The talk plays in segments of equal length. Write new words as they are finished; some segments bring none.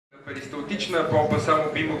Перисталтична помпа само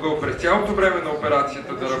би могъл през цялото време на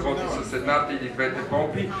операцията да работи с едната или двете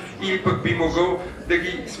помпи, или пък би могъл да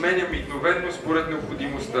ги сменя мигновено според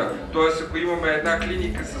необходимостта. Тоест, ако имаме една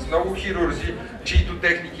клиника с много хирурзи, чието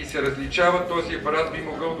техники се различават, този апарат би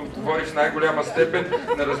могъл да отговори в най-голяма степен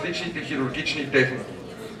на различните хирургични техники.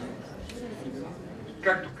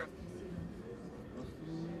 Както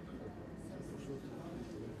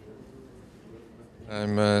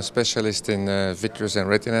I'm a specialist in vitreous and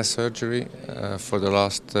retina surgery for the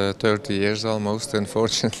last 30 years almost,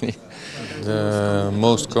 unfortunately. The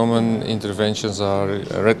most common interventions are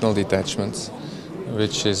retinal detachments,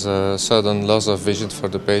 which is a sudden loss of vision for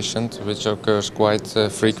the patient, which occurs quite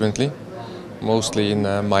frequently, mostly in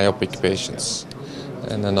myopic patients.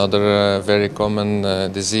 And another very common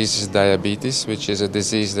disease is diabetes, which is a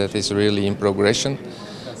disease that is really in progression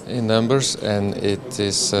in numbers, and it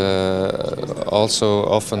is also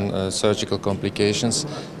often surgical complications,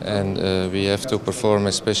 and we have to perform,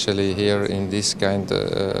 especially here in this kind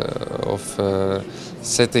of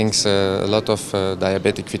settings, a lot of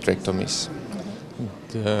diabetic vitrectomies.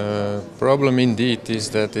 The problem indeed is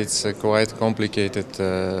that it's a quite complicated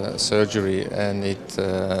surgery, and it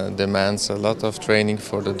demands a lot of training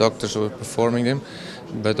for the doctors who are performing them.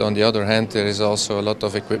 But on the other hand, there is also a lot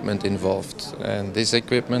of equipment involved, and this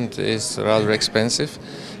equipment is rather expensive,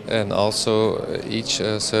 and also each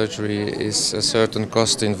surgery is a certain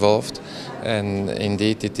cost involved, and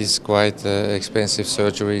indeed it is quite expensive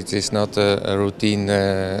surgery. It is not a routine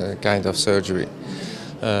kind of surgery.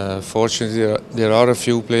 Fortunately, there are a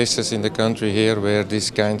few places in the country here where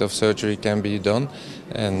this kind of surgery can be done,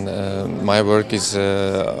 and my work is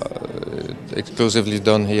exclusively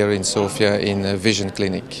done here in Sofia in a vision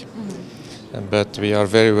clinic. But we are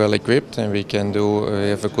very well equipped, and we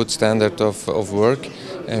have a good standard of work,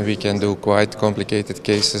 and we can do quite complicated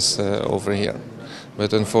cases over here.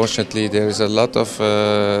 But unfortunately, there is a lot of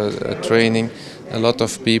training, a lot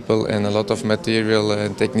of people, and a lot of material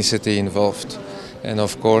and technicity involved. And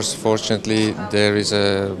of course, fortunately, there is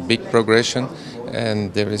a big progression,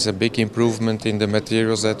 and there is a big improvement in the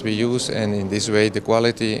materials that we use, and in this way the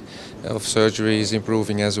quality of surgery is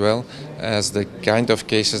improving as well as the kind of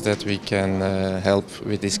cases that we can help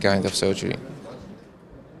with this kind of surgery.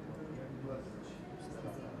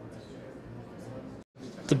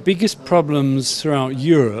 The biggest problems throughout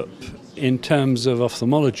Europe in terms of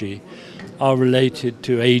ophthalmology are related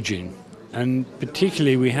to aging. And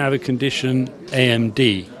particularly we have a condition,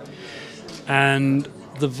 AMD, and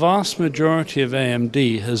the vast majority of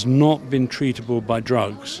AMD has not been treatable by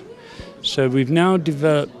drugs. So we've now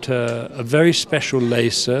developed a very special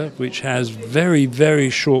laser which has very, very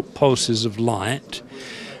short pulses of light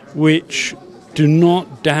which do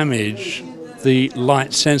not damage the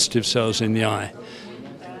light sensitive cells in the eye,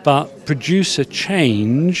 but produce a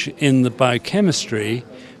change in the biochemistry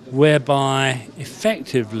whereby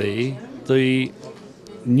effectively the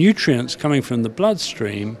nutrients coming from the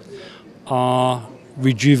bloodstream are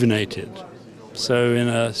rejuvenated. So in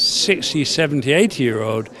a 60, 70,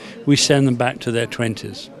 80-year-old, we send them back to their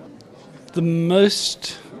 20s. The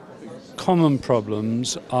most common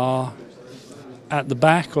problems are at the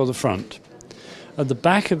back or the front. At the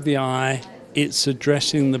back of the eye, it's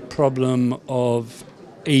addressing the problem of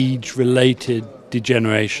age-related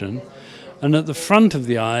degeneration. And at the front of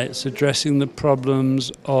the eye, it's addressing the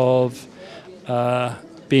problems of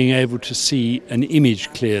being able to see an image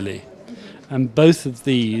clearly. And both of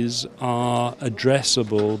these are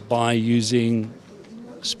addressable by using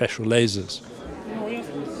special lasers.